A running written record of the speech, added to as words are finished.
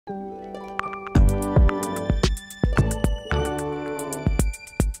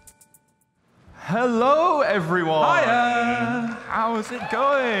Hello, everyone. Hiya. How's it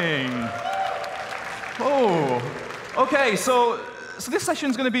going? Oh, OK, so this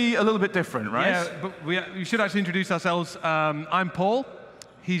session's going to be a little bit different, right? Yeah, but we should actually introduce ourselves. I'm Paul.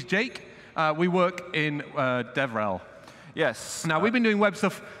 He's Jake. We work in DevRel. Yes. Now, we've been doing web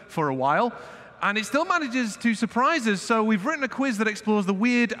stuff for a while, and it still manages to surprise us, so we've written a quiz that explores the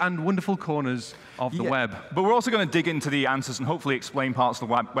weird and wonderful corners of the web. But we're also going to dig into the answers and hopefully explain parts of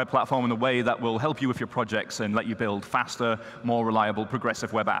the web platform in a way that will help you with your projects and let you build faster, more reliable,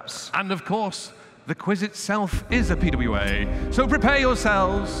 progressive web apps. And of course, the quiz itself is a PWA. So prepare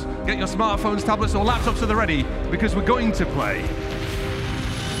yourselves, get your smartphones, tablets, or laptops to the ready, because we're going to play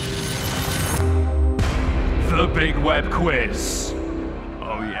The Big Web Quiz.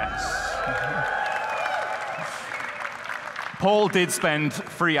 Oh, yes. Paul did spend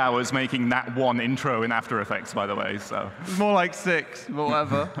 3 hours making that one intro in After Effects, by the way. So it's more like 6, but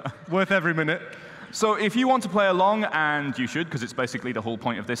whatever. Worth every minute. So if you want to play along, and you should, because it's basically the whole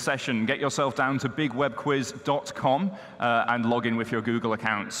point of this session, get yourself down to bigwebquiz.com and log in with your Google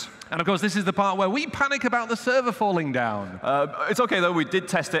account. And of course, this is the part where we panic about the server falling down. It's OK, though. We did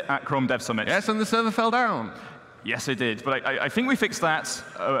test it at Chrome Dev Summit. Yes, and the server fell down. Yes, it did. But I think we fixed that,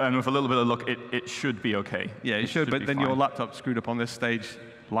 and with a little bit of luck, it should be OK. Yeah, it should, but then your laptop screwed up on this stage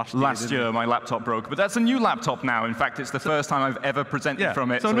last year. My laptop broke. But that's a new laptop now. In fact, it's the first time I've ever presented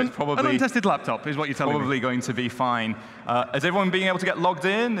from it, so it's probably an untested laptop is what you're telling me. Probably going to be fine. Is everyone being able to get logged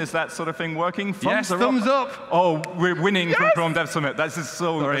in? Is that sort of thing working? Yes, thumbs up. Oh, we're winning from Chrome Dev Summit. That's just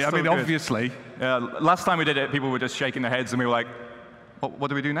so Sorry, that's I mean, so good. obviously. Last time we did it, people were just shaking their heads, and we were like, what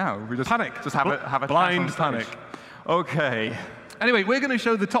do we do now? We just panic. Just have a blind panic. OK. Anyway, we're going to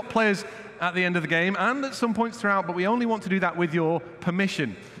show the top players at the end of the game and at some points throughout, but we only want to do that with your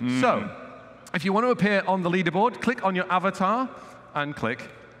permission. So, if you want to appear on the leaderboard, click on your avatar and click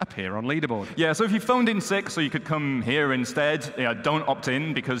Appear on Leaderboard. Yeah, so if you phoned in sick, so you could come here instead, don't opt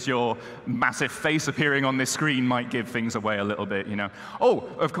in, because your massive face appearing on this screen might give things away a little bit, Oh,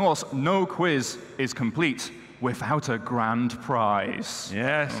 of course, no quiz is complete without a grand prize.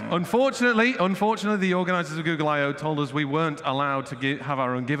 Yes. Unfortunately, the organizers of Google I/O told us we weren't allowed to have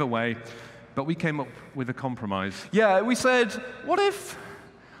our own giveaway, but we came up with a compromise. Yeah, we said, what if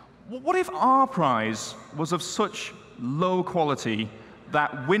our prize was of such low quality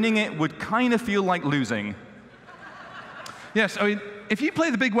that winning it would kind of feel like losing? Yes, I mean, if you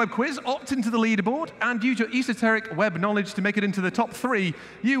play the Big Web Quiz, opt into the leaderboard, and use your esoteric web knowledge to make it into the top 3,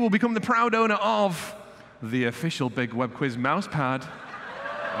 you will become the proud owner of the official Big Web Quiz mousepad.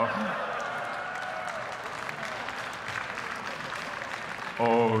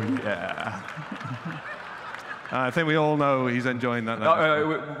 Oh, yeah. I think we all know he's enjoying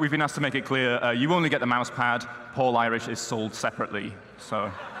that. We've been asked to make it clear, you only get the mousepad. Paul Irish is sold separately. So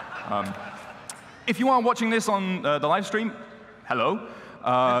if you are watching this on the live stream, hello.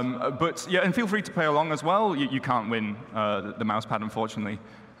 But yeah, and feel free to play along as well. You can't win the mousepad, unfortunately.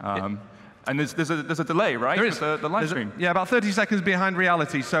 And there's a delay, right? There is. The live stream. Yeah, about 30 seconds behind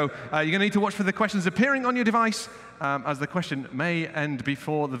reality. So you're going to need to watch for the questions appearing on your device, as the question may end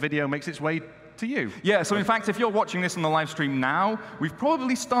before the video makes its way to you. Yeah, so in fact, if you're watching this on the live stream now, we've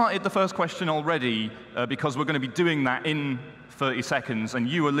probably started the first question already, because we're going to be doing that in 30 seconds, and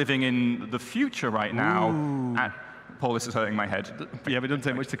you are living in the future right now. Paul, this is hurting my head. Yeah, but it doesn't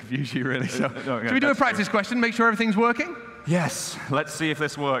take much to confuse you, really. So. No, Should we do a practice question, make sure everything's working? Yes, let's see if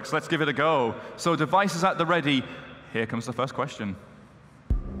this works. Let's give it a go. So devices at the ready. Here comes the first question.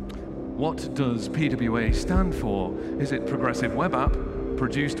 What does PWA stand for? Is it Progressive Web App,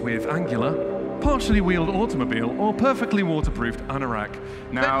 produced with Angular, partially wheeled automobile, or perfectly waterproofed anorak?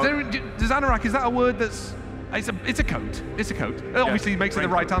 Now, does anorak, is that a word that's... It's a coat. It's a coat. It obviously makes it the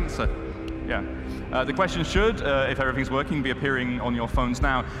right answer. Yeah. The question should, if everything's working, be appearing on your phones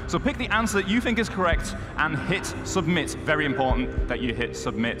now. So pick the answer that you think is correct and hit submit. Very important that you hit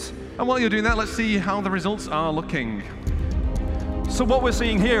submit. And while you're doing that, let's see how the results are looking. So what we're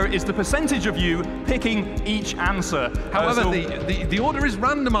seeing here is the percentage of you picking each answer. However, the order is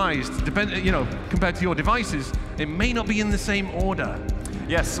randomized, compared to your devices. It may not be in the same order.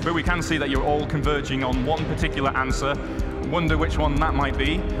 Yes, but we can see that you're all converging on one particular answer. Wonder which one that might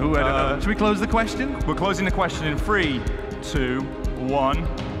be. Ooh, I don't know. Should we close the question? We're closing the question in 3, 2, 1.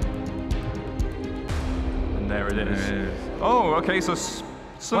 And there it is. Oh, OK, so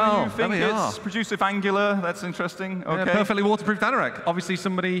you think it's produced with Angular. That's interesting. OK. Yeah, perfectly waterproofed anorak. Obviously,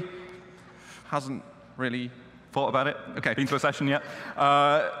 somebody hasn't really thought about it. OK. Been to a session yet.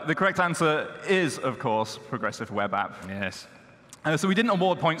 The correct answer is, of course, Progressive Web App. Yes. So we didn't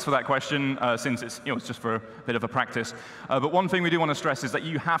award points for that question since it's just for a bit of a practice. But one thing we do want to stress is that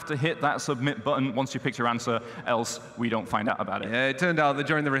you have to hit that submit button once you picked your answer, else we don't find out about it. Yeah, it turned out that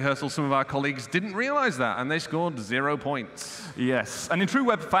during the rehearsal, some of our colleagues didn't realize that, and they scored 0 points. Yes, and in true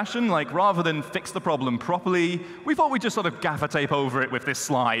web fashion, like rather than fix the problem properly, we thought we'd just sort of gaffer tape over it with this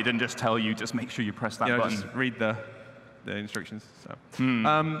slide and just tell you, just make sure you press that button. Just read the instructions.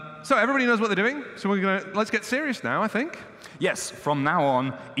 So everybody knows what they're doing. So let's get serious now, I think. Yes, from now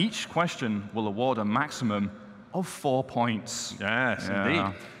on, each question will award a maximum of 4 points. Yes, indeed.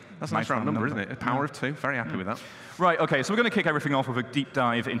 That's a nice round number, isn't it? A power of 2. Very happy with that. Right, OK, so we're going to kick everything off with a deep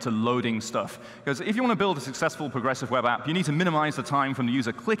dive into loading stuff. Because if you want to build a successful progressive web app, you need to minimize the time from the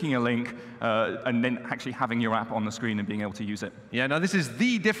user clicking a link and then actually having your app on the screen and being able to use it. Yeah, now this is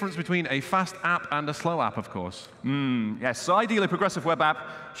the difference between a fast app and a slow app, of course. Yes, so ideally, a progressive web app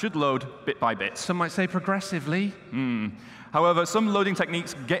should load bit by bit. Some might say progressively. However, some loading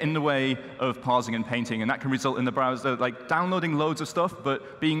techniques get in the way of parsing and painting, and that can result in the browser like downloading loads of stuff,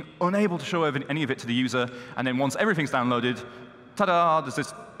 but being unable to show any of it to the user. And then once everything's downloaded, ta-da, there's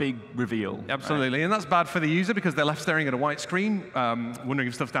this big reveal. Absolutely, right? And that's bad for the user because they're left staring at a white screen, wondering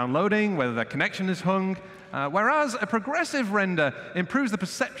if stuff's downloading, whether their connection is hung. Whereas a progressive render improves the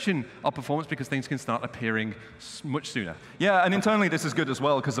perception of performance because things can start appearing much sooner. Yeah, and internally this is good as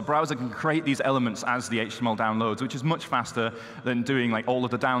well because the browser can create these elements as the HTML downloads, which is much faster than doing like all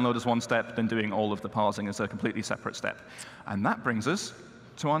of the download as one step, than doing all of the parsing as a completely separate step. And that brings us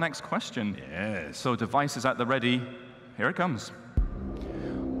to our next question. Yes. So devices at the ready, here it comes.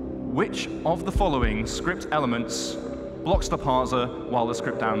 Which of the following script elements blocks the parser while the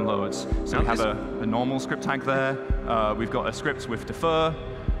script downloads? So we have a normal script tag there. We've got a script with defer,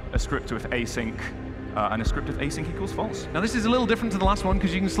 a script with async, and a script with async equals false. Now this is a little different to the last one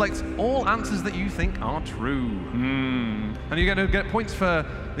because you can select all answers that you think are true. And you're going to get points for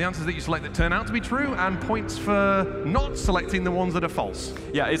the answers that you select that turn out to be true, and points for not selecting the ones that are false.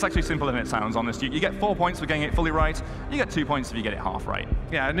 Yeah, it's actually simpler than it sounds, honest. You get 4 points for getting it fully right. You get 2 points if you get it half right.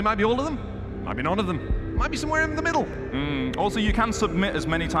 Yeah, and it might be all of them, might be none of them. Might be somewhere in the middle. Also, you can submit as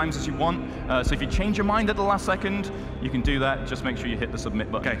many times as you want. So if you change your mind at the last second, you can do that. Just make sure you hit the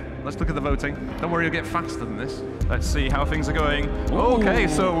submit button. OK, let's look at the voting. Don't worry, you'll get faster than this. Let's see how things are going. Ooh. OK,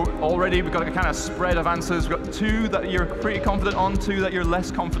 so already we've got a kind of spread of answers. We've got 2 that you're pretty confident on, 2 that you're less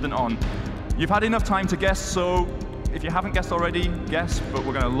confident on. You've had enough time to guess, so if you haven't guessed already, guess. But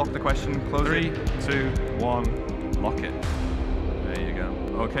we're going to lock the question. Close 3, it. 2, 1, lock it. There you go.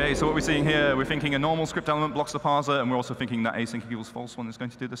 OK, so what we're seeing here, we're thinking a normal script element blocks the parser, and we're also thinking that async equals false one is going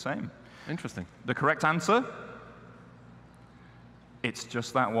to do the same. Interesting. The correct answer, it's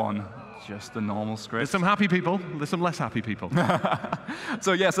just that one, just the normal script. There's some happy people, there's some less happy people.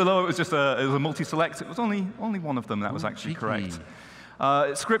 So yes, although it was just a multi-select, it was only one of them that was actually correct.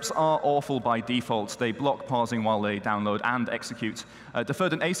 Scripts are awful by default. They block parsing while they download and execute.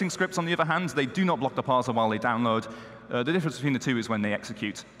 Deferred and async scripts, on the other hand, they do not block the parser while they download. The difference between the two is when they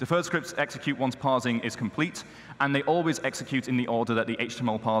execute. Deferred scripts execute once parsing is complete, and they always execute in the order that the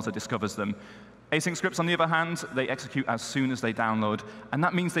HTML parser discovers them. Async scripts, on the other hand, they execute as soon as they download, and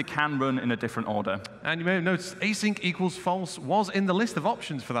that means they can run in a different order. And you may have noticed async equals false was in the list of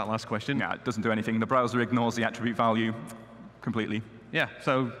options for that last question. Yeah, it doesn't do anything. The browser ignores the attribute value completely. Yeah,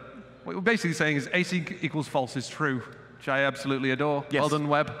 so what we're basically saying is async equals false is true, which I absolutely adore. Yes, well done,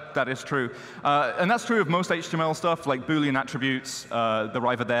 web. That is true. And that's true of most HTML stuff, like Boolean attributes. They're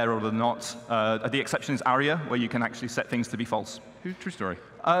either there or they're not. The exception is ARIA, where you can actually set things to be false. True story.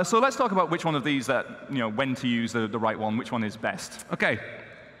 So let's talk about which one of these that, when to use the right one, which one is best. OK.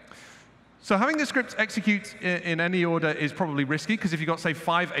 So having the scripts execute in any order is probably risky, because if you've got, say,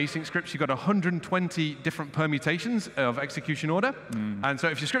 5 async scripts, you've got 120 different permutations of execution order. And so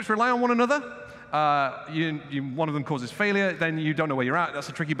if your scripts rely on one another, one of them causes failure, then you don't know where you're at. That's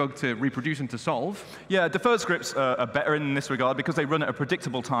a tricky bug to reproduce and to solve. Yeah, deferred scripts are better in this regard because they run at a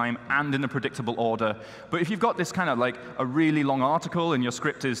predictable time and in a predictable order. But if you've got this kind of like a really long article and your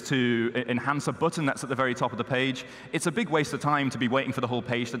script is to enhance a button that's at the very top of the page, it's a big waste of time to be waiting for the whole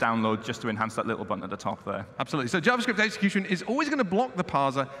page to download just to enhance that little button at the top there. Absolutely. So JavaScript execution is always going to block the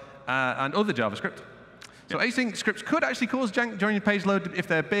parser and other JavaScript. So async scripts could actually cause jank during your page load if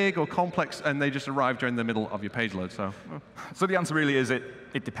they're big or complex and they just arrive during the middle of your page load. So the answer really is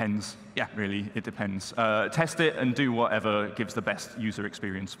it depends. Yeah, really, it depends. Test it and do whatever gives the best user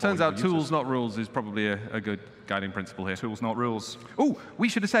experience. Turns out tools, not rules, is probably a good guiding principle here. Tools, not rules. Oh, we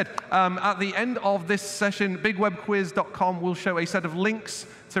should have said, at the end of this session, bigwebquiz.com will show a set of links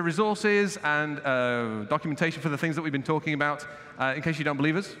to resources and documentation for the things that we've been talking about, in case you don't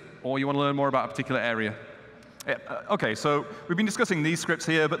believe us or you want to learn more about a particular area. Yeah, OK, so we've been discussing these scripts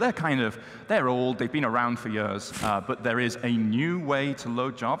here, but they're old. They've been around for years. But there is a new way to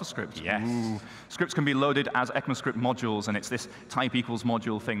load JavaScript. Yes. Ooh. Scripts can be loaded as ECMAScript modules, and it's this type equals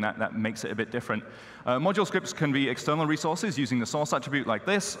module thing that makes it a bit different. Module scripts can be external resources using the source attribute like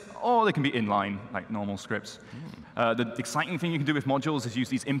this, or they can be inline, like normal scripts. The exciting thing you can do with modules is use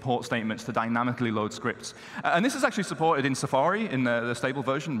these import statements to dynamically load scripts. And this is actually supported in Safari, in the stable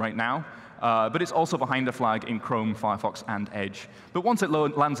version right now. But it's also behind a flag in Chrome, Firefox, and Edge. But once it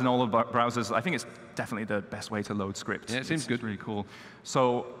lands in all of the browsers, I think it's definitely the best way to load scripts. Yeah, it seems good. It's really cool.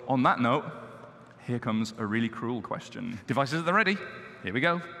 So on that note, here comes a really cruel question. Devices at the ready. Here we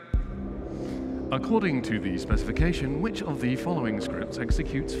go. According to the specification, which of the following scripts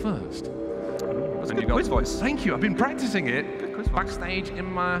executes first? That's a good quiz voice. Thank you. I've been practicing it Good quiz voice. backstage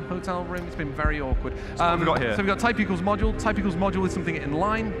in my hotel room. It's been very awkward. So what have we got here? So we've got type equals module, type equals module with something in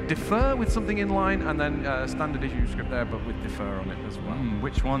line, defer with something in line, and then standard issue script there, but with defer on it as well.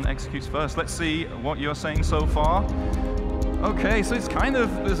 Which one executes first? Let's see what you're saying so far. OK, so it's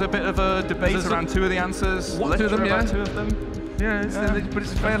there's a bit of a debate around two of the answers. What, two of them, about yeah? two of them. Yeah, but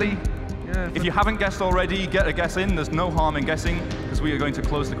it's fairly... Yeah, If you haven't guessed already, get a guess in. There's no harm in guessing, because we are going to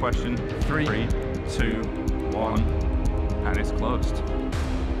close the question. 3, 2, 1, and it's closed.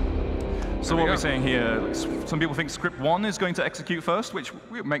 So what we're saying here, some people think script 1 is going to execute first, which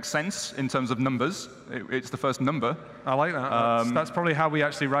makes sense in terms of numbers. It's the first number. I like that. That's probably how we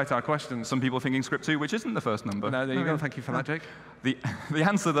actually write our questions. Some people are thinking script 2, which isn't the first number. No, there you go. Thank you for that, Jake. The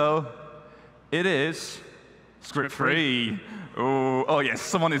answer, though, it is script 3. Oh, yes,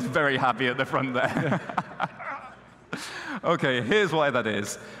 someone is very happy at the front there. OK, here's why that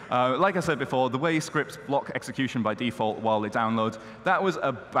is. Like I said before, the way scripts block execution by default while they download, that was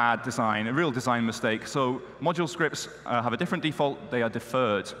a bad design, a real design mistake. So module scripts have a different default. They are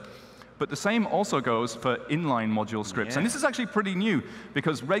deferred. But the same also goes for inline module scripts. And this is actually pretty new,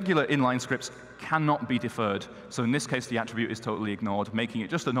 because regular inline scripts cannot be deferred. So in this case, the attribute is totally ignored, making it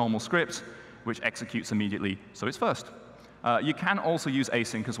just a normal script, which executes immediately. So it's first. You can also use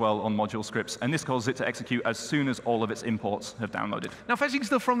async as well on module scripts, and this causes it to execute as soon as all of its imports have downloaded. Now, fetching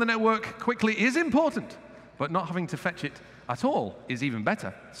stuff from the network quickly is important, but not having to fetch it at all is even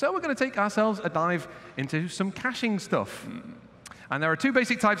better. So we're going to take ourselves a dive into some caching stuff. And there are two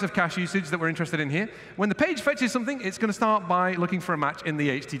basic types of cache usage that we're interested in here. When the page fetches something, it's going to start by looking for a match in the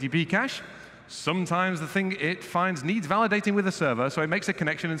HTTP cache. Sometimes the thing it finds needs validating with a server, so it makes a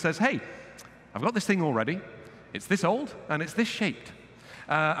connection and says, hey, I've got this thing already. It's this old, and it's this shaped.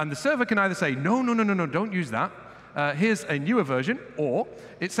 And the server can either say, no, don't use that. Here's a newer version. Or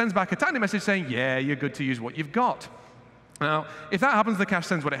it sends back a tiny message saying, yeah, you're good to use what you've got. Now, if that happens, the cache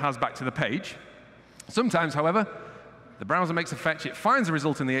sends what it has back to the page. Sometimes, however, the browser makes a fetch. It finds a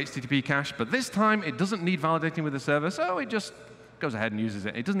result in the HTTP cache, but this time it doesn't need validating with the server, so it just goes ahead and uses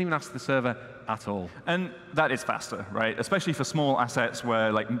it. It doesn't even ask the server at all. And that is faster, right? Especially for small assets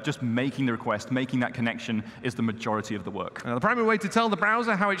where just making the request, making that connection is the majority of the work. Now, the primary way to tell the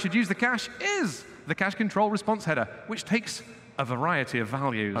browser how it should use the cache is the cache control response header, which takes a variety of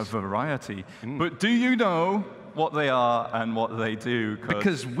values. A variety. But do you know what they are and what they do?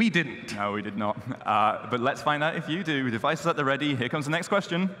 Because we didn't. No, we did not. But let's find out if you do. Devices at the ready. Here comes the next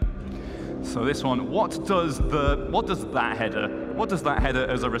question. So this one, what does that header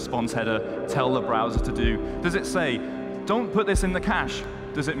as a response header tell the browser to do? Does it say, don't put this in the cache?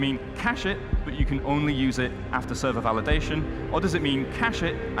 Does it mean cache it, but you can only use it after server validation? Or does it mean cache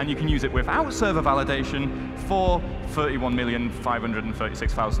it, and you can use it without server validation for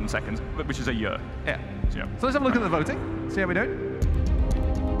 31,536,000 seconds, which is a year? Yeah. So let's have a look at the voting, see how we do.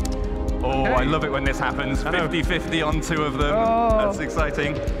 Oh, okay. I love it when this happens. 50-50 on two of them. Oh. That's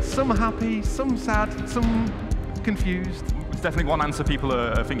exciting. Some happy, some sad, some confused. It's definitely one answer people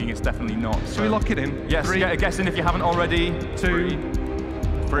are thinking it's definitely not. Should we lock it in? Yes, get a guess in if you haven't already. 2,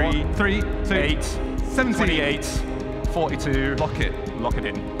 3, 3, 2, 8, 17. 28, 42. Lock it. Lock it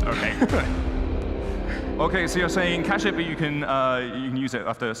in. OK. OK, so you're saying cache it, but you can use it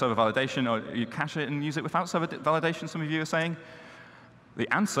after server validation, or you cache it and use it without server validation, some of you are saying. The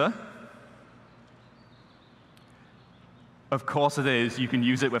answer, of course it is. You can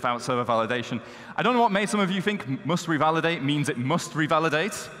use it without server validation. I don't know what made some of you think must revalidate means it must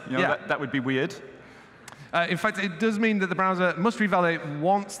revalidate. You know, that would be weird. In fact, it does mean that the browser must revalidate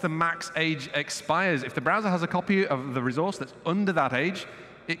once the max age expires. If the browser has a copy of the resource that's under that age,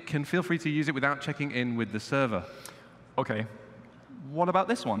 it can feel free to use it without checking in with the server. OK. What about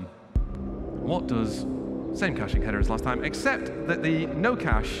this one? What does Same caching header as last time, except that the no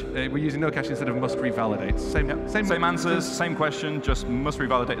cache, we're using no cache instead of must revalidate. Same answers, same question, just must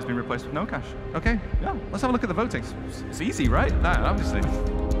revalidate has been replaced with no cache. OK. Yeah. Let's have a look at the voting. It's easy, right? Obviously.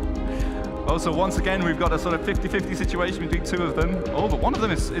 Oh, so once again, we've got a sort of 50-50 situation between two of them. Oh, but one of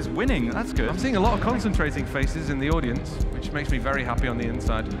them is winning. That's good. I'm seeing a lot of concentrating faces in the audience, which makes me very happy on the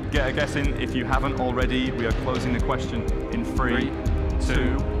inside. Get a guess in if you haven't already. We are closing the question in 3,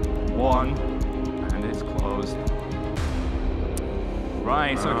 2, 1, and it's closed.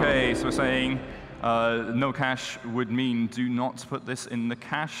 Right, OK, so we're saying no cache would mean do not put this in the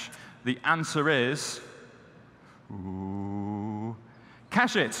cache. The answer is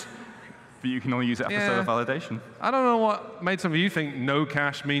cache it. But you can only use it after server validation. I don't know what made some of you think no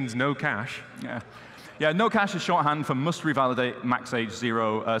cache means no cache. Yeah, no cache is shorthand for must revalidate max age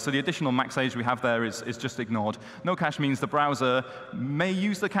 0. So the additional max age we have there is just ignored. No cache means the browser may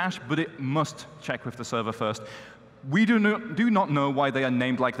use the cache, but it must check with the server first. We do not know why they are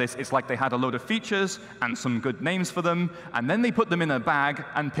named like this. It's like they had a load of features and some good names for them, and then they put them in a bag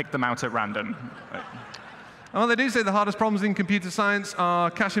and picked them out at random. Right. Well, they do say the hardest problems in computer science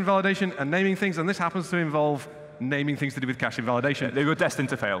are cache invalidation and naming things, and this happens to involve naming things to do with cache invalidation. Yeah, they were destined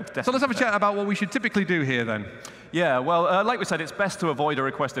to fail. So let's have a chat about what we should typically do here, then. Yeah, well, like we said, it's best to avoid a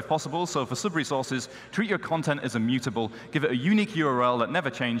request if possible. So for sub-resources, treat your content as immutable. Give it a unique URL that never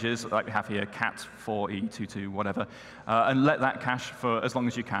changes, like we have here, cat4e22, whatever, and let that cache for as long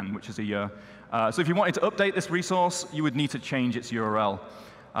as you can, which is a year. So if you wanted to update this resource, you would need to change its URL.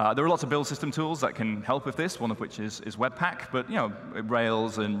 There are lots of build system tools that can help with this, one of which is Webpack. But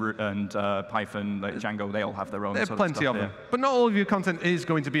Rails and Python, like Django, they all have their own. There are plenty of them. But not all of your content is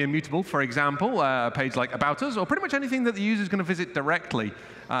going to be immutable. For example, a page like About Us, or pretty much anything that the user is going to visit directly.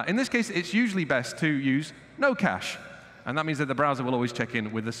 In this case, it's usually best to use no cache. And that means that the browser will always check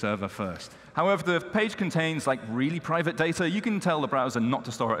in with the server first. However, if the page contains really private data, you can tell the browser not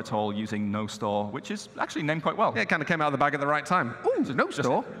to store it at all using no store, which is actually named quite well. Yeah, it kind of came out of the bag at the right time. Ooh, no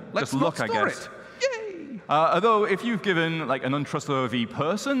store. Let's not store it. Yay! Although, if you've given an untrustworthy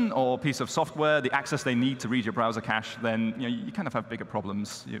person or piece of software the access they need to read your browser cache, then you kind of have bigger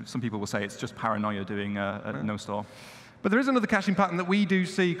problems. Some people will say it's just paranoia doing a no store. But there is another caching pattern that we do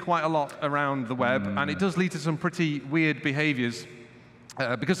see quite a lot around the web, and it does lead to some pretty weird behaviors.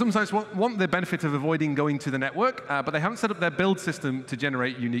 Because some sites want the benefit of avoiding going to the network, but they haven't set up their build system to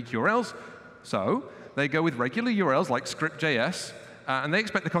generate unique URLs. So they go with regular URLs like script.js, and they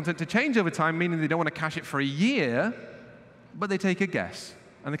expect the content to change over time, meaning they don't want to cache it for a year, but they take a guess.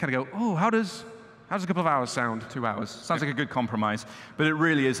 And they kind of go, oh, how does a couple of hours sound? 2 hours. Sounds like a good compromise. But it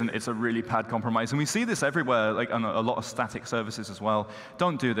really isn't. It's a really bad compromise. And we see this everywhere, on a lot of static services as well.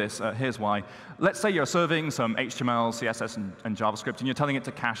 Don't do this. Here's why. Let's say you're serving some HTML, CSS, and JavaScript, and you're telling it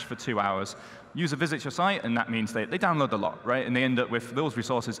to cache for 2 hours. User visits your site, and that means they download a lot, right? And they end up with those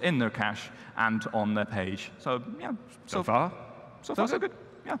resources in their cache and on their page. So, yeah. So far, so good.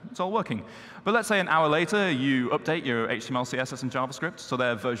 Yeah, it's all working. But let's say an hour later, you update your HTML, CSS, and JavaScript, so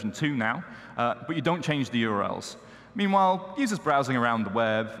they're version 2 now, but you don't change the URLs. Meanwhile, users browsing around the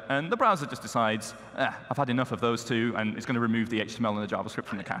web, and the browser just decides, I've had enough of those two, and it's going to remove the HTML and the JavaScript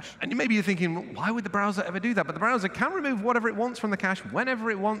from the cache. And maybe you're thinking, why would the browser ever do that? But the browser can remove whatever it wants from the cache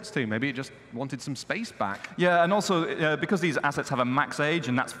whenever it wants to. Maybe it just wanted some space back. Yeah, and also, because these assets have a max age,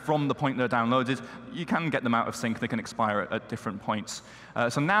 and that's from the point they're downloaded, you can get them out of sync. They can expire at different points.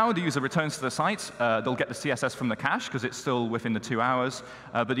 So now the user returns to the site. They'll get the CSS from the cache, because it's still within the 2 hours.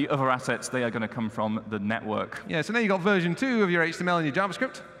 But the other assets, they are going to come from the network. Yeah, so now you've got version 2 of your HTML and your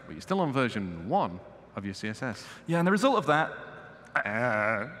JavaScript, but you're still on version 1 of your CSS. Yeah, and the result of that,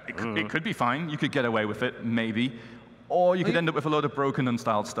 it could be fine. You could get away with it, maybe. Or you could end up with a load of broken,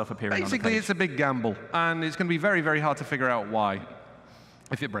 unstyled stuff appearing on the page. Basically, it's a big gamble, and it's going to be very, very hard to figure out why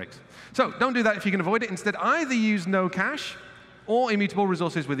if it breaks. So don't do that if you can avoid it. Instead, either use no cache or immutable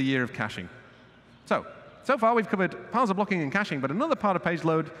resources with a year of caching. So far, we've covered parser blocking and caching, but another part of page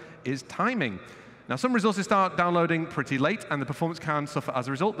load is timing. Now, some resources start downloading pretty late, and the performance can suffer as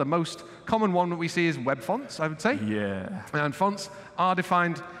a result. The most common one that we see is web fonts, I would say. Yeah. And fonts are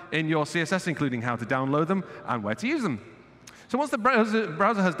defined in your CSS, including how to download them and where to use them. So once the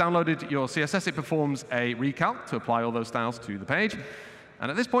browser has downloaded your CSS, it performs a recalc to apply all those styles to the page. And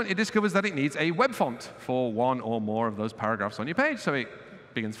at this point, it discovers that it needs a web font for one or more of those paragraphs on your page, so it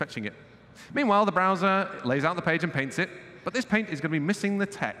begins fetching it. Meanwhile, the browser lays out the page and paints it, but this paint is going to be missing the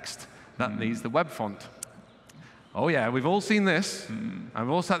text that needs the web font. Oh yeah, we've all seen this, and we've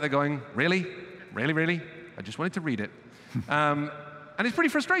all sat there going, really? Really, really? I just wanted to read it. And it's pretty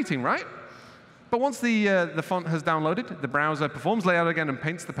frustrating, right? But once the font has downloaded, the browser performs layout again and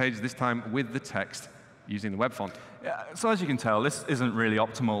paints the page, this time with the text using the web font. Yeah, so as you can tell, this isn't really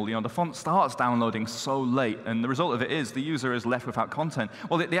optimal. The font starts downloading so late, and the result of it is the user is left without content.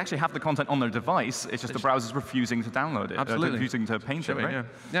 Well, they actually have the content on their device. It's just the browser's refusing to download it. Absolutely. Refusing to paint it, right?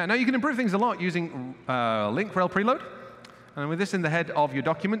 Yeah. Now you can improve things a lot using link rel preload. And with this in the head of your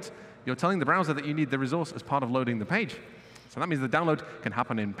document, you're telling the browser that you need the resource as part of loading the page. So that means the download can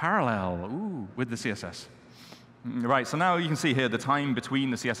happen in parallel with the CSS. Right, so now you can see here the time between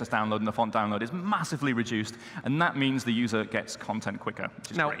the CSS download and the font download is massively reduced, and that means the user gets content quicker,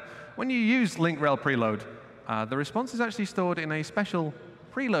 which is great. When you use link rel preload, the response is actually stored in a special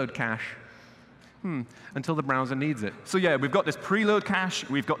preload cache until the browser needs it. So yeah, we've got this preload cache,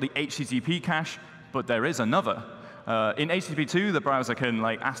 we've got the HTTP cache, but there is another. In HTTP 2, the browser can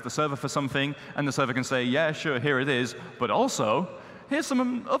ask the server for something, and the server can say, yeah, sure, here it is, but also, here's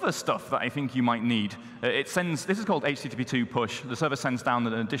some other stuff that I think you might need. This is called HTTP 2 push. The server sends down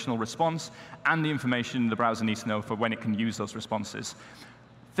an additional response and the information the browser needs to know for when it can use those responses.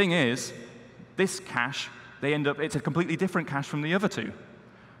 Thing is, this cache, it's a completely different cache from the other two,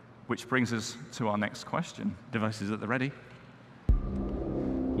 which brings us to our next question. Devices at the ready.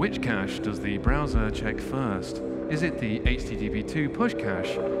 Which cache does the browser check first? Is it the HTTP 2 push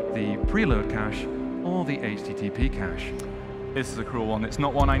cache, the preload cache, or the HTTP cache? This is a cruel one. It's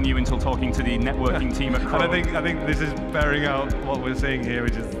not one I knew until talking to the networking team at Chrome. I think this is bearing out what we're seeing here,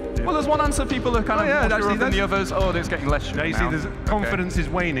 which is... Well, there's one answer people are kind of more sure than the others. Oh, it's getting less sure now. You see, there's confidence is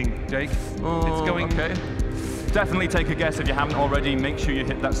waning, Jake. Oh, it's going... Okay. Definitely take a guess if you haven't already. Make sure you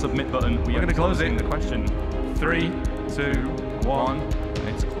hit that submit button. We're going to close it. The question. 3, 2, 1.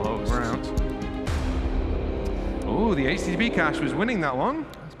 It's closed. We're out. Oh, the HTTP cache was winning that one.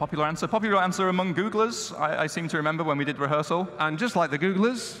 Popular answer. Popular answer among Googlers, I seem to remember when we did rehearsal. And just like the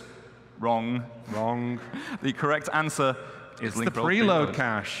Googlers... Wrong. Wrong. The correct answer is the preload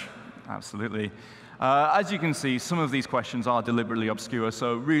cache. Absolutely. As you can see, some of these questions are deliberately obscure,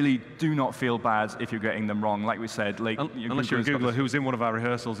 so really do not feel bad if you're getting them wrong. Like we said, unless you're a Googler who's in one of our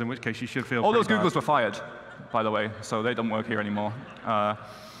rehearsals, in which case you should feel all those Googlers were fired, by the way, so they don't work here anymore.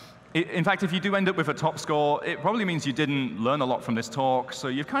 In fact, if you do end up with a top score, it probably means you didn't learn a lot from this talk, so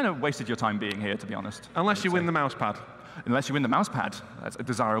you've kind of wasted your time being here, to be honest. Unless you win the mouse pad. Unless you win the mouse pad. That's a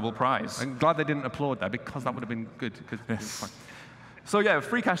desirable prize. I'm glad they didn't applaud that, because that would have been good. Yes. So yeah,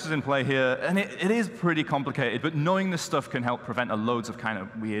 free cache is in play here, and it is pretty complicated, but knowing this stuff can help prevent loads of kind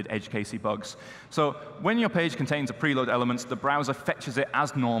of weird edge casey bugs. So when your page contains a preload element, the browser fetches it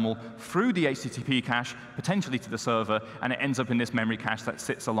as normal through the HTTP cache, potentially to the server, and it ends up in this memory cache that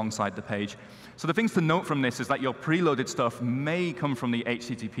sits alongside the page. So the things to note from this is that your preloaded stuff may come from the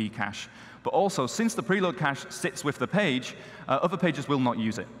HTTP cache, but also since the preload cache sits with the page, other pages will not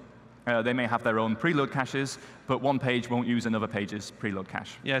use it. They may have their own preload caches, but one page won't use another page's preload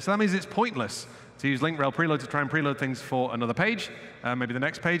cache. Yeah, so that means it's pointless to use link rel preload to try and preload things for another page, maybe the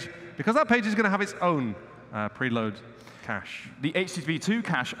next page, because that page is going to have its own preload cache. The HTTP 2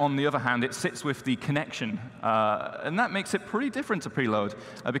 cache, on the other hand, it sits with the connection, and that makes it pretty different to preload,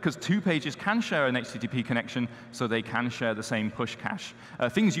 because two pages can share an HTTP connection, so they can share the same push cache.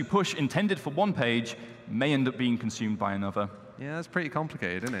 Things you push intended for one page may end up being consumed by another. Yeah, that's pretty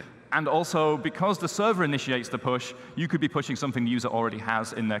complicated, isn't it? And also, because the server initiates the push, you could be pushing something the user already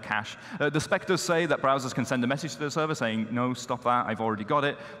has in their cache. The spec does say that browsers can send a message to the server saying, no, stop that, I've already got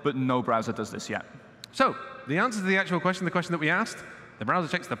it, but no browser does this yet. So the answer to the actual question, the question that we asked, the browser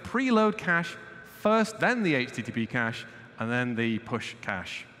checks the preload cache first, then the HTTP cache, and then the push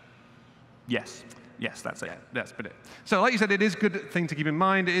cache. Yes. Yes, that's it. Yeah, that's it. So like you said, it is a good thing to keep in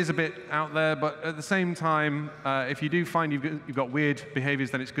mind. It is a bit out there, but at the same time, if you do find you've got weird behaviors,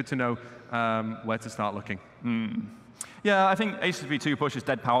 then it's good to know where to start looking. Yeah, I think HTTP 2 push is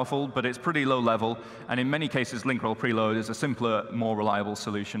dead powerful, but it's pretty low level, and in many cases, link rel preload is a simpler, more reliable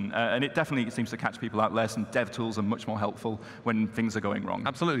solution, and it definitely seems to catch people out less, and dev tools are much more helpful when things are going wrong.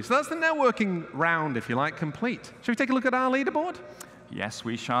 Absolutely. So that's the networking round, if you like, complete. Shall we take a look at our leaderboard? Yes,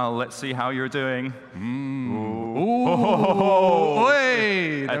 we shall. Let's see how you're doing. Ooh.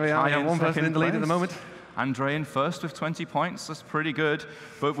 Hey! There we are. We have one person in the lead at the moment. Andre in first with 20 points. That's pretty good.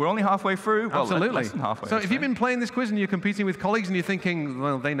 But we're only halfway through. Well, absolutely. Less than halfway. So if you've been playing this quiz and you're competing with colleagues and you're thinking,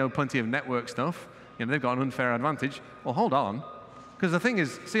 well, they know plenty of network stuff, they've got an unfair advantage, well, hold on. Because the thing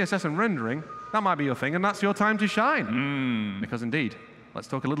is, CSS and rendering, that might be your thing, and that's your time to shine. Because indeed, let's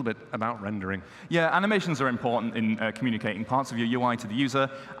talk a little bit about rendering. Yeah, animations are important in communicating parts of your UI to the user,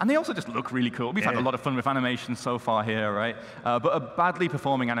 and they also just look really cool. We've had a lot of fun with animations so far here, right? But a badly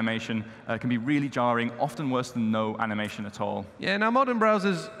performing animation can be really jarring, often worse than no animation at all. Yeah, now modern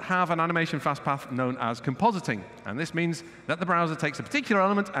browsers have an animation fast path known as compositing, and this means that the browser takes a particular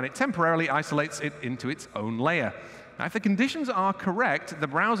element and it temporarily isolates it into its own layer. Now, if the conditions are correct, the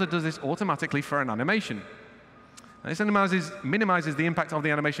browser does this automatically for an animation. Now, this minimizes the impact of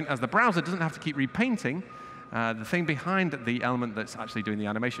the animation, as the browser doesn't have to keep repainting the thing behind the element that's actually doing the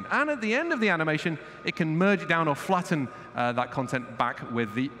animation. And at the end of the animation, it can merge down or flatten that content back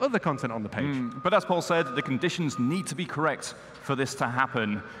with the other content on the page. But as Paul said, the conditions need to be correct for this to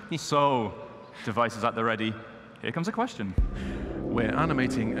happen. So, devices at the ready, here comes a question. We're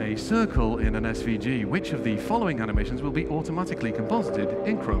animating a circle in an SVG. Which of the following animations will be automatically composited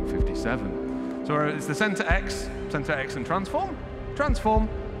in Chrome 57? So it's the center X and transform,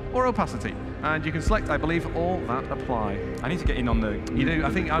 or opacity. And you can select, I believe, all that apply. I need to get in on the You do? I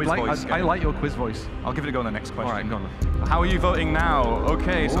think I like your quiz voice. I'll give it a go on the next question. All right, go on. How are you voting now?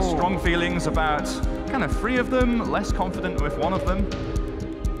 OK, so strong feelings about kind of 3 of them, less confident with 1 of them.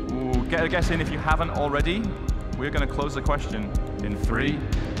 Ooh, get a guess in if you haven't already. We're going to close the question in 3,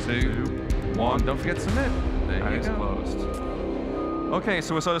 2, 1. Don't forget to submit. There you go. Closed. OK,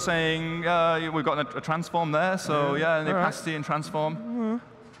 so we're sort of saying we've got a transform there. So yeah, an opacity and transform.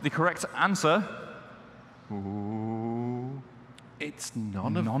 The correct answer. Ooh, it's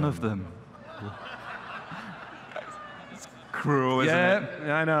none of them. It's cruel, isn't it?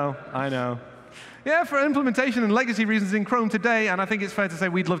 Yeah, I know. Yeah, for implementation and legacy reasons in Chrome today, and I think it's fair to say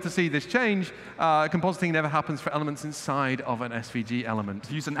we'd love to see this change, compositing never happens for elements inside of an SVG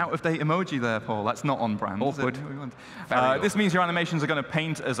element. Use an out-of-date emoji there, Paul. That's not on brand. Awkward. This means your animations are going to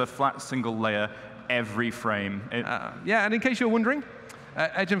paint as a flat single layer every frame. Yeah, and in case you're wondering,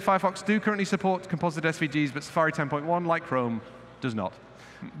 Edge and Firefox do currently support composited SVGs, but Safari 10.1, like Chrome, does not.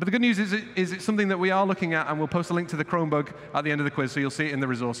 But the good news is it's something that we are looking at, and we'll post a link to the Chrome bug at the end of the quiz, so you'll see it in the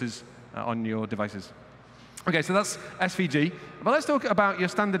resources on your devices. OK, so that's SVG. But let's talk about your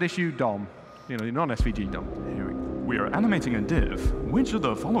standard issue DOM, your non-SVG DOM. We are animating a div. Which of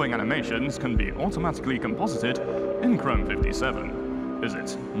the following animations can be automatically composited in Chrome 57? Is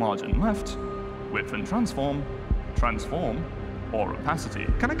it margin left, width and transform, or opacity?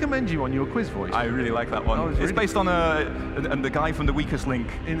 Can I commend you on your quiz voice? I really like that one. Oh, it's based on the guy from the Weakest Link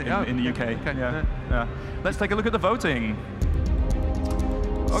in the UK. Okay. Yeah. Let's take a look at the voting.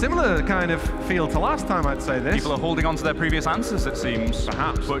 Similar kind of feel to last time, I'd say this. People are holding on to their previous answers, it seems.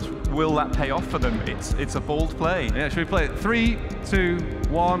 Perhaps. But will that pay off for them? It's a bold play. Yeah, should we play it? 3, 2,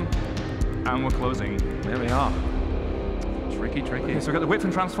 1. And we're closing. There we are. Tricky. Okay, so we've got the width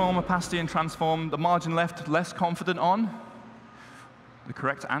and transform, opacity and transform, the margin left, less confident on. The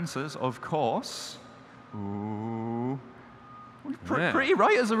correct answers, of course. Ooh. Pretty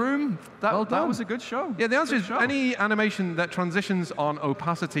right as a room. That was a good show. Yeah, the answer is any animation that transitions on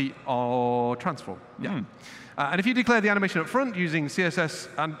opacity or transform. Yeah. And if you declare the animation up front using CSS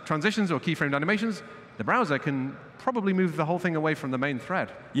and transitions or keyframed animations, the browser can probably move the whole thing away from the main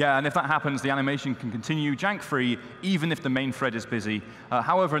thread. Yeah, and if that happens, the animation can continue jank-free, even if the main thread is busy.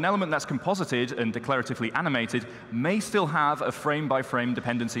 However, an element that's composited and declaratively animated may still have a frame-by-frame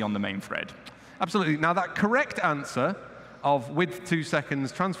dependency on the main thread. Absolutely. Now, that correct answer of width 2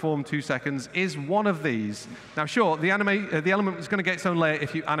 seconds, transform 2 seconds, is one of these. Now, sure, the element is going to get its own layer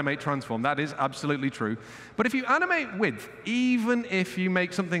if you animate transform. That is absolutely true. But if you animate width, even if you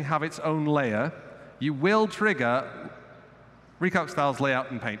make something have its own layer, you will trigger recalc styles,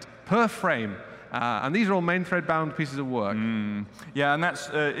 layout, and paint per frame. And these are all main thread-bound pieces of work. Yeah, and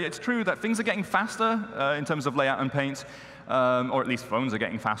it's true that things are getting faster in terms of layout and paint. Or at least phones are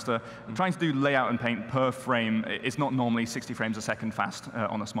getting faster. Trying to do layout and paint per frame is not normally 60 frames a second fast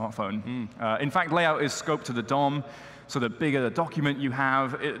on a smartphone. In fact, layout is scoped to the DOM, so the bigger the document you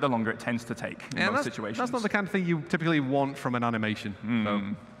have, the longer it tends to take in most situations. That's not the kind of thing you typically want from an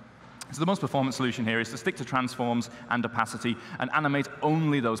animation. So the most performant solution here is to stick to transforms and opacity and animate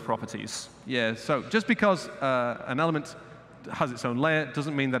only those properties. Yeah, so just because an element has its own layer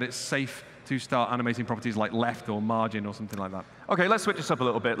doesn't mean that it's safe to start animating properties like left or margin or something like that. OK, let's switch this up a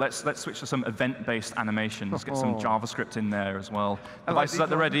little bit. Let's switch to some event-based animations. Get some JavaScript in there as well. Devices at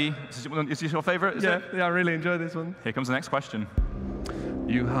the ready. Is this your favorite? Yeah, I really enjoy this one. Here comes the next question.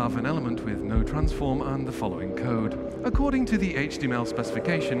 You have an element with no transform and the following code. According to the HTML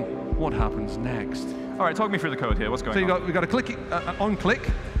specification, what happens next? All right, talk me through the code here. What's going on? So we've got a click on click.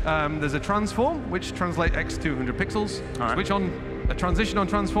 There's a transform, which translates x 200 pixels. Right. Switch on a transition on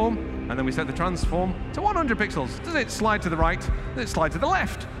transform, and then we set the transform to 100 pixels. Does it slide to the right? Does it slide to the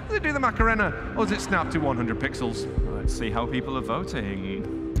left? Does it do the Macarena? Or does it snap to 100 pixels? Let's see how people are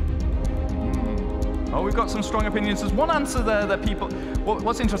voting. Oh, we've got some strong opinions. There's one answer there that people...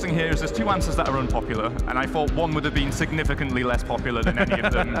 What's interesting here is there's two answers that are unpopular, and I thought one would have been significantly less popular than any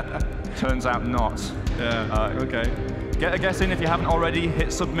of them. Turns out not. Yeah, OK. Get a guess in if you haven't already.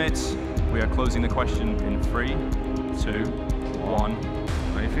 Hit submit. We are closing the question in 3, 2, 1.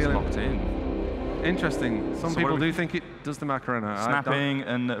 How are you feeling? It's locked in. Interesting. Some people do think it does the Macarena. Snapping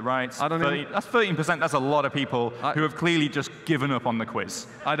and right. I don't know. That's 13%. That's a lot of people who have clearly just given up on the quiz.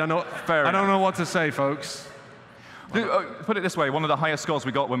 I don't know. I don't know what to say, folks. Put it this way: one of the highest scores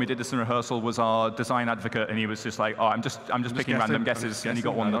we got when we did this in rehearsal was our design advocate, and he was just like, "Oh, I'm just picking random guesses," and he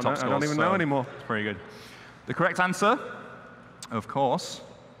got one of the top scores. I don't even know anymore. It's pretty good. The correct answer, of course,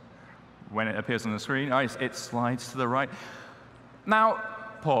 when it appears on the screen, it slides to the right. Now,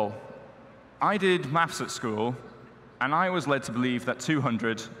 Paul, I did maths at school, and I was led to believe that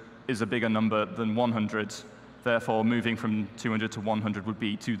 200 is a bigger number than 100. Therefore, moving from 200 to 100 would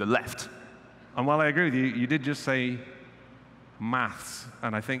be to the left. And while I agree with you, you did just say maths,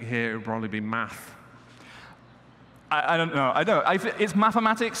 and I think here it would probably be math. I don't know. It's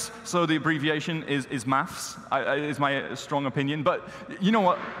mathematics, so the abbreviation is maths, is my strong opinion. But you know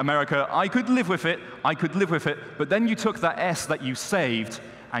what, America, I could live with it. But then you took that S that you saved,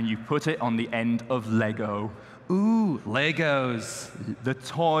 and you put it on the end of Lego. Ooh, Legos. The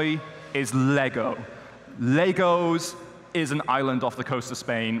toy is Lego. Legos is an island off the coast of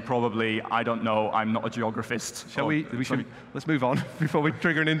Spain, probably. I don't know. I'm not a geographist. Let's move on before we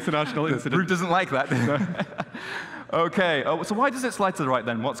trigger an international incident. Ruth doesn't like that. OK, so why does it slide to the right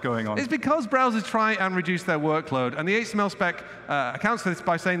then? What's going on? It's because browsers try and reduce their workload, and the HTML spec accounts for this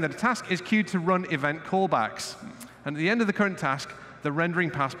by saying that a task is queued to run event callbacks. And at the end of the current task, the rendering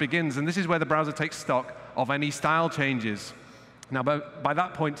pass begins, and this is where the browser takes stock of any style changes. Now, by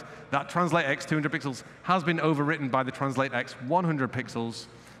that point, that translate x 200 pixels has been overwritten by the translate x 100 pixels.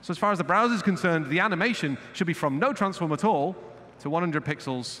 So as far as the browser is concerned, the animation should be from no transform at all to 100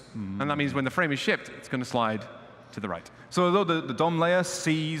 pixels, and that means when the frame is shipped, it's going to slide to the right. So although the DOM layer has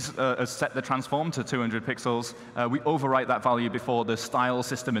set the transform to 200 pixels, we overwrite that value before the style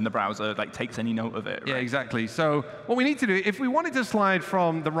system in the browser takes any note of it. Right? Yeah, exactly. So what we need to do, if we want it to slide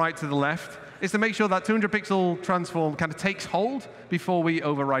from the right to the left, is to make sure that 200 pixel transform kind of takes hold before we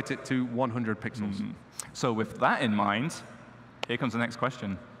overwrite it to 100 pixels. So with that in mind, here comes the next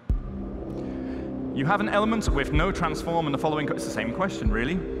question. You have an element with no transform and the following. It's the same question,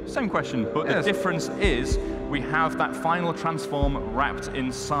 really. Same question, but the difference is we have that final transform wrapped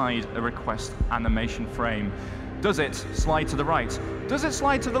inside a request animation frame. Does it slide to the right? Does it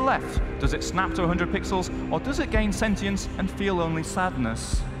slide to the left? Does it snap to 100 pixels? Or does it gain sentience and feel only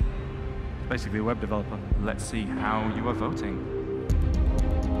sadness? Basically a web developer. Let's see how you are voting.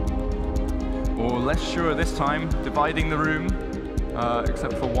 Or less sure this time, dividing the room.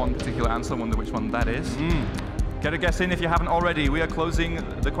 Except for one particular answer. I wonder which one that is. Get a guess in if you haven't already. We are closing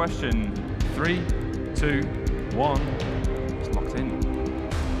the question. 3, 2, 1. It's locked in.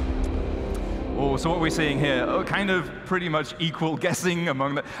 Oh, so what we're seeing here, kind of pretty much equal guessing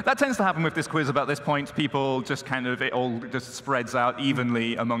among the... That tends to happen with this quiz about this point. People just kind of, it all just spreads out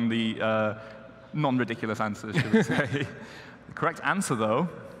evenly among the non-ridiculous answers, should we say. The correct answer, though,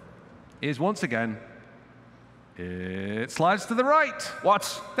 is once again... it slides to the right. What?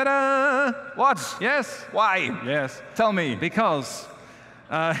 Ta-da! What? Yes. Why? Yes. Tell me. Because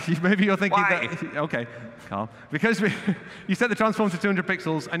maybe you're thinking that... OK, calm. Because you set the transform to 200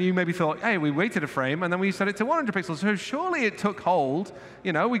 pixels, and you maybe thought, hey, we waited a frame, and then we set it to 100 pixels. So surely it took hold.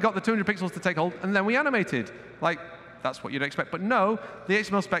 You know, we got the 200 pixels to take hold, and then we animated. Like, that's what you'd expect. But no, the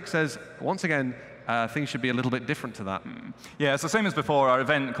HTML spec says, once again, things should be a little bit different to that. Yeah, it's the same as before. Our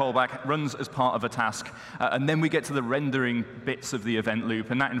event callback runs as part of a task, and then we get to the rendering bits of the event loop,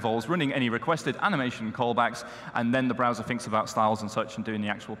 and that involves running any requested animation callbacks, and then the browser thinks about styles and such and doing the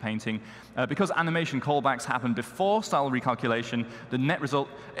actual painting. Because animation callbacks happen before style recalculation, the net result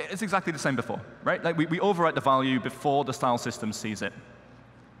is exactly the same before, right? Like we overwrite the value before the style system sees it.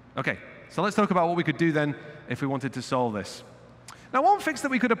 OK, so let's talk about what we could do then if we wanted to solve this. Now, one fix that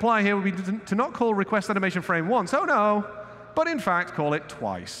we could apply here would be to not call request animation frame once, oh no, but in fact call it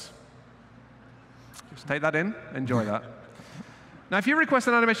twice. Just take that in, enjoy that. Now, if you request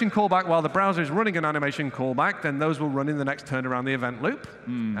an animation callback while the browser is running an animation callback, then those will run in the next turn around the event loop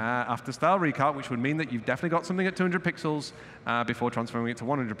after style recalc, which would mean that you've definitely got something at 200 pixels before transforming it to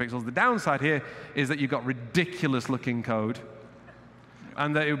 100 pixels. The downside here is that you've got ridiculous looking code.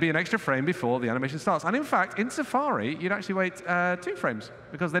 And that it would be an extra frame before the animation starts. And in fact, in Safari, you'd actually wait 2 frames,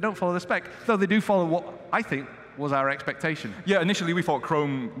 because they don't follow the spec, though they do follow what I think was our expectation. Yeah, initially we thought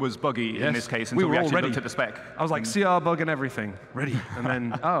Chrome was buggy in this case until we actually looked at the spec. I was like, CR bug and everything, ready. And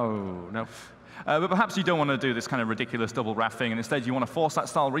then, oh, no. But perhaps you don't want to do this kind of ridiculous double wrap thing, and instead you want to force that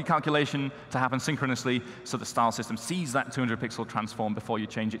style recalculation to happen synchronously so the style system sees that 200 pixel transform before you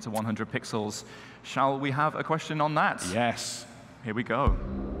change it to 100 pixels. Shall we have a question on that? Yes. Here we go.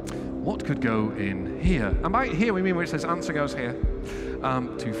 What could go in here? And by here we mean where it says answer goes here.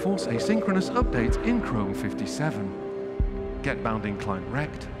 To force a synchronous update in Chrome 57. Get bounding client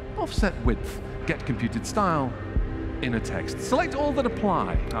rect, offset width, get computed style, inner text. Select all that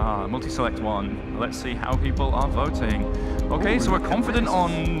apply. Multi-select one. Let's see how people are voting. Okay, so we're confident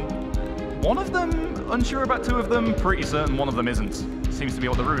on one of them, unsure about 2 of them, pretty certain one of them isn't. Seems to be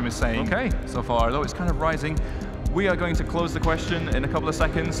what the room is saying so far, though it's kind of rising. We are going to close the question in a couple of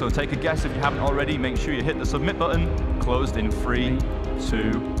seconds, so take a guess if you haven't already. Make sure you hit the submit button. Closed in 3,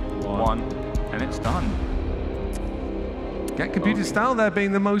 2, 1, and it's done. Get computed style there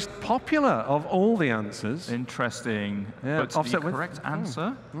being the most popular of all the answers. Interesting. Yeah, but offset the width. correct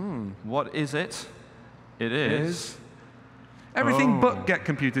answer, what is it? It is everything but get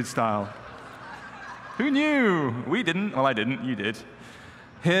computed style. Who knew? We didn't. Well, I didn't. You did.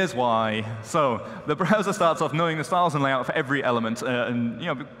 Here's why. So the browser starts off knowing the styles and layout for every element, and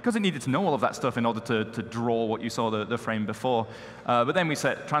because it needed to know all of that stuff in order to draw what you saw the frame before. But then we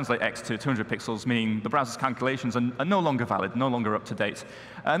set translate x to 200 pixels, meaning the browser's calculations are no longer valid, no longer up to date.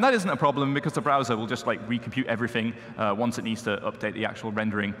 And that isn't a problem because the browser will just recompute everything once it needs to update the actual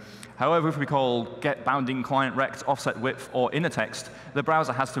rendering. However, if we call get bounding client rect, offset width, or inner text, the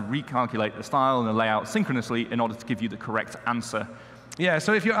browser has to recalculate the style and the layout synchronously in order to give you the correct answer. Yeah,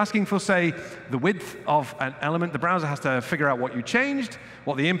 so if you're asking for, say, the width of an element, the browser has to figure out what you changed,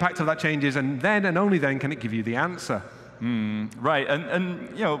 what the impact of that change is, and then and only then can it give you the answer. Right,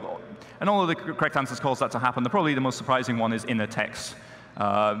 and all of the correct answers cause that to happen. Probably the most surprising one is inner text.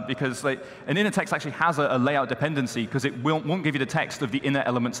 Because an inner text actually has a layout dependency because it won't give you the text of the inner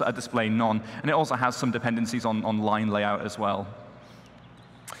elements that are displaying none. And it also has some dependencies on line layout as well.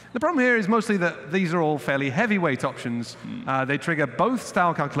 The problem here is mostly that these are all fairly heavyweight options. They trigger both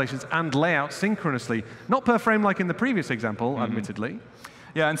style calculations and layout synchronously, not per frame like in the previous example, admittedly.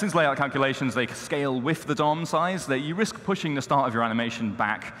 Yeah, and since layout calculations, they scale with the DOM size, you risk pushing the start of your animation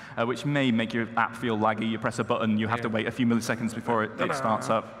back, which may make your app feel laggy. You press a button, you have to wait a few milliseconds before it starts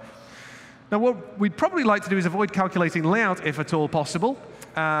up. Now, what we'd probably like to do is avoid calculating layout if at all possible,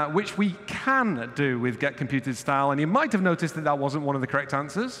 which we can do with get computed style. And you might have noticed that that wasn't one of the correct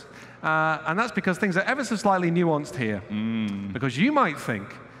answers. And that's because things are ever so slightly nuanced here. Because you might think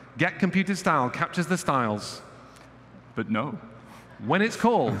get computed style captures the styles. But no. When it's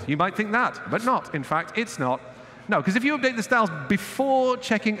called, you might think that, but not. In fact, it's not. No, because if you update the styles before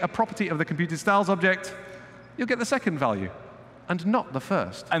checking a property of the computed styles object, you'll get the second value, and not the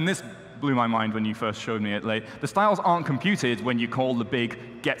first. And this blew my mind when you first showed me it. The styles aren't computed when you call the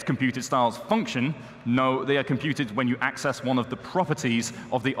big get computed styles function. No, they are computed when you access one of the properties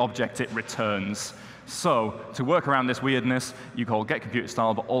of the object it returns. So to work around this weirdness, you call get computed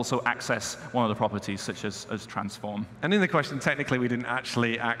style, but also access one of the properties, such as transform. And in the question, technically, we didn't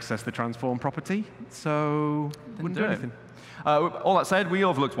actually access the transform property, so wouldn't do anything. All that said, we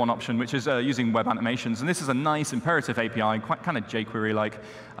overlooked one option, which is using web animations. And this is a nice imperative API, quite kind of jQuery-like.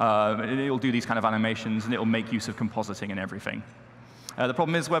 It'll do these kind of animations, and it'll make use of compositing and everything. The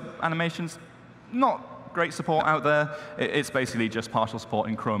problem is web animations, not great support out there. It's basically just partial support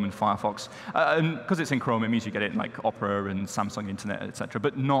in Chrome and Firefox. And because it's in Chrome, it means you get it in Opera and Samsung Internet, etc.,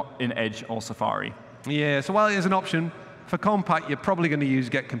 but not in Edge or Safari. Yeah, so while it is an option, for Compact, you're probably going to use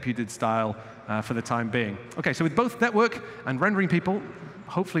get computed style for the time being. OK, so with both network and rendering people,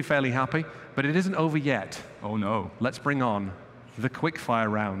 hopefully fairly happy, but it isn't over yet. Oh, no. Let's bring on the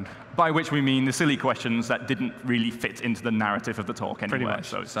quickfire round. By which we mean the silly questions that didn't really fit into the narrative of the talk anywhere.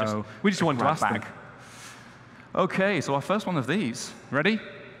 Pretty much. So we just wanted to ask them. OK, so our first one of these. Ready?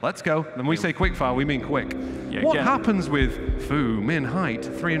 Let's go. When we say quickfire, we mean quick. Yeah, what happens with foo, min height,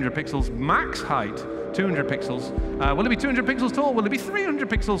 300 pixels, max height, 200 pixels? Will it be 200 pixels tall? Will it be 300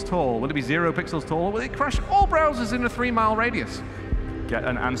 pixels tall? Will it be 0 pixels tall? Or will it crash all browsers in a 3-mile radius? Get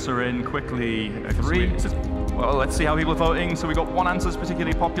an answer in quickly. Well, let's see how people are voting. So we got one answer that's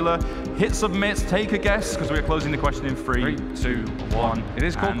particularly popular. Hit submit, take a guess, because we're closing the question in 3, 2, 1. It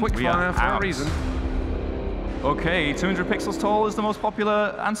is called quickfire for a reason. OK, 200 pixels tall is the most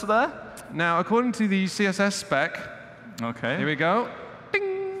popular answer there? Now, according to the CSS spec, here we go.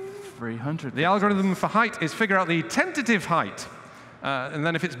 Ding. 300. The algorithm for height is figure out the tentative height And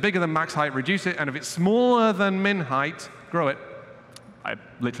then if it's bigger than max height, reduce it. And if it's smaller than min height, grow it. I have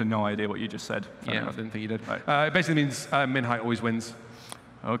literally no idea what you just said. Yeah, I didn't think you did. Right. It basically means min height always wins.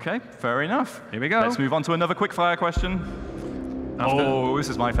 OK, fair enough. Here we go. Let's move on to another quickfire question. This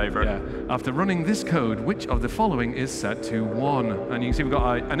is my favorite. Yeah. After running this code, which of the following is set to 1? And you can see we've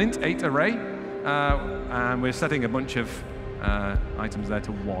got an int8 array, and we're setting a bunch of items there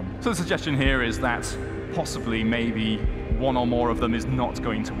to 1. So the suggestion here is that possibly, maybe, one or more of them is not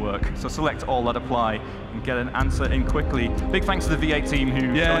going to work. So select all that apply and get an answer in quickly. Big thanks to the V8 team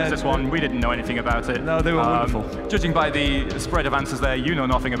who showed us this one. We didn't know anything about it. No, they were wonderful. Judging by the spread of answers there, you know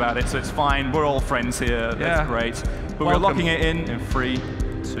nothing about it, so it's fine. We're all friends here. That's great. But we're locking it in 3, 2,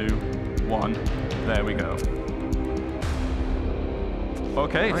 1. There we go.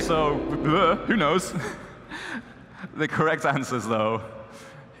 OK, so who knows? The correct answers, though.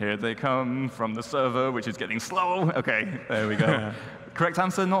 Here they come from the server, which is getting slow. OK, there we go. Correct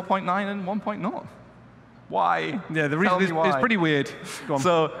answer, 0.9 and 1.0. Why? Yeah, the reason is pretty weird. Go on.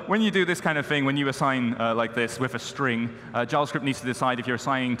 So when you do this kind of thing, when you assign like this with a string, JavaScript needs to decide if you're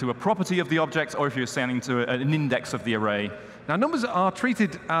assigning to a property of the object or if you're assigning to an index of the array. Now, numbers are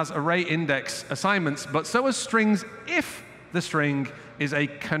treated as array index assignments, but so are strings if the string is a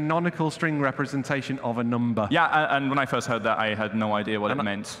canonical string representation of a number. Yeah, and when I first heard that, I had no idea what it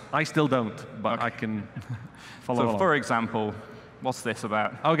meant. I still don't, but I can follow along. So for example, what's this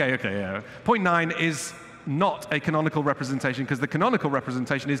about? OK, yeah. 0.9 is not a canonical representation, because the canonical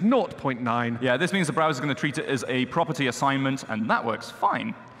representation is 0.9. Yeah, this means the browser is going to treat it as a property assignment, and that works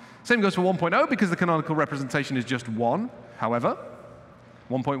fine. Same goes for 1.0, because the canonical representation is just 1. However,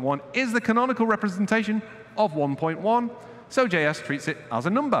 1.1 is the canonical representation of 1.1, so JS treats it as a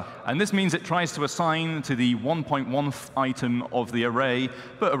number. And this means it tries to assign to the 1.1th item of the array,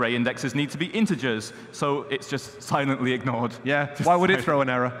 but array indexes need to be integers, so it's just silently ignored. Yeah, why would it throw an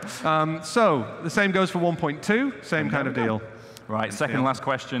error? So the same goes for 1.2, same kind of deal. Right, second last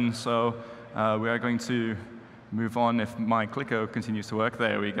question. So we are going to move on if my clicker continues to work.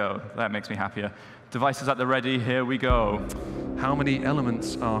 There we go. That makes me happier. Devices at the ready. Here we go. How many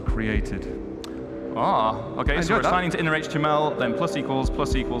elements are created? OK, so we're assigning to inner HTML, then plus equals,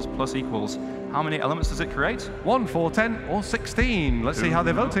 plus equals, plus equals. How many elements does it create? 1, 4, 10, or 16. Let's see how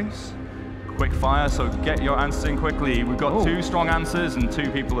they're voting. Quick fire, so get your answers in quickly. We've got 2 strong answers, and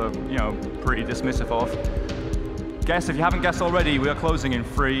 2 people are, pretty dismissive of. Guess if you haven't guessed already. We are closing in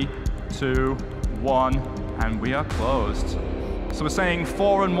 3, 2, 1, and we are closed. So we're saying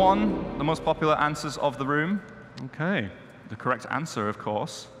 4 and 1, the most popular answers of the room. OK. The correct answer, of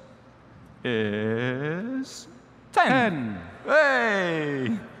course, is 10.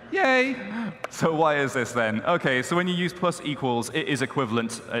 Hey! Yay! So why is this then? OK, so when you use plus equals, it is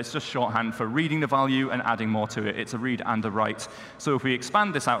equivalent. It's just shorthand for reading the value and adding more to it. It's a read and a write. So if we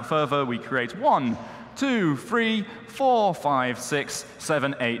expand this out further, we create 1, 2, 3, 4, 5, 6,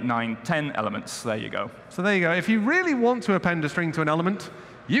 7, 8, 9, 10 elements. There you go. So there you go. If you really want to append a string to an element,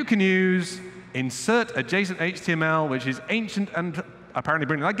 you can use insert adjacent HTML, which is ancient and apparently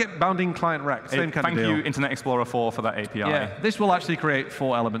brilliant. Like get bounding client rect, same kind of deal. Thank you, Internet Explorer 4, for that API. Yeah, this will actually create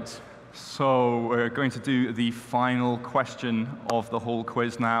 4 elements. So we're going to do the final question of the whole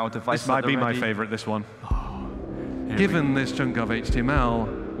quiz now. This might be my favorite, this one. Given this chunk of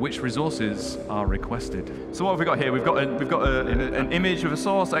HTML, which resources are requested? So what have we got here? We've got an image with a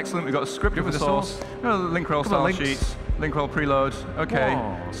source. Excellent. We've got a script with a source. Link rel style sheet. Link rel preload. OK.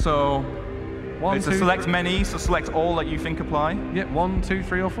 Whoa. So it's a select many, so select all that you think apply. Yeah, 1, 2,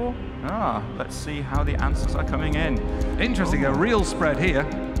 3, or 4. Let's see how the answers are coming in. Interesting, a real spread here.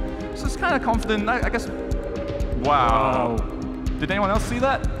 So it's kind of confident, I guess. Wow. Did anyone else see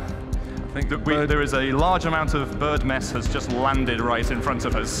that? I think there is a large amount of bird mess has just landed right in front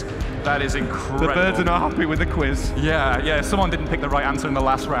of us. That is incredible. The birds are not happy with the quiz. Yeah, someone didn't pick the right answer in the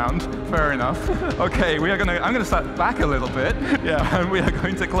last round. Fair enough. OK, I'm going to step back a little bit. Yeah. And we are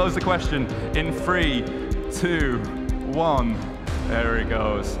going to close the question in 3, 2, 1. There it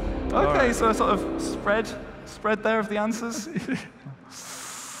goes. OK, so a sort of spread there of the answers.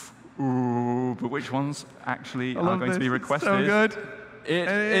 Ooh, but which ones actually are going to be requested? So good. It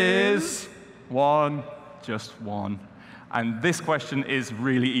is 1. Just 1. And this question is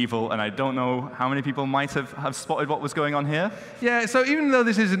really evil, and I don't know how many people might have spotted what was going on here. Yeah, so even though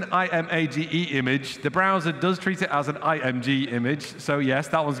this is an IMAGE image, the browser does treat it as an IMG image. So yes,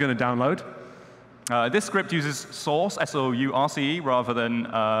 that one's going to download. This script uses source, S-O-U-R-C-E, rather than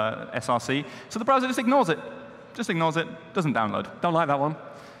SRC. So the browser just ignores it. Doesn't download. Don't like that one.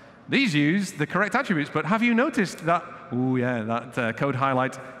 These use the correct attributes, but have you noticed that Ooh, yeah, that code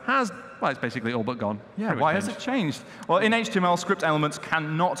highlight has, well, it's basically all but gone. Yeah, why has it changed? Well, in HTML, script elements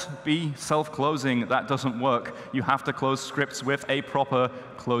cannot be self-closing. That doesn't work. You have to close scripts with a proper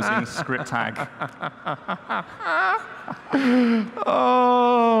closing script tag.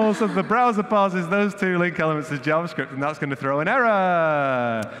 Oh, so the browser parses those two link elements as JavaScript, and that's going to throw an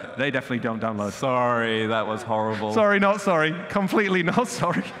error. They definitely don't download. Sorry, that was horrible. Sorry, not sorry. Completely not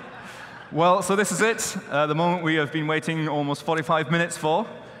sorry. Well, so this is it. The moment we have been waiting almost 45 minutes for.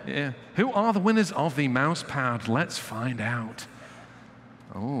 Yeah. Who are the winners of the mouse pad? Let's find out.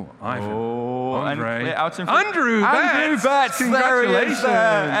 Oh, Ivan. Oh, Andre. Andrew Betts. Congratulations.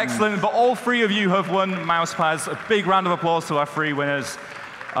 There he is. Excellent. But all three of you have won mouse pads. A big round of applause to our three winners.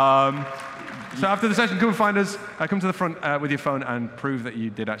 So after the session, come and find us. Come to the front with your phone and prove that you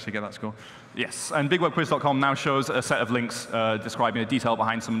did actually get that score. Yes, and bigwebquiz.com now shows a set of links describing the detail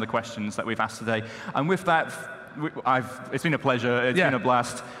behind some of the questions that we've asked today. And with that, it's been a pleasure. It's been a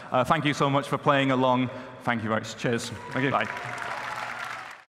blast. Thank you so much for playing along. Thank you very much. Cheers. Thank you. Bye.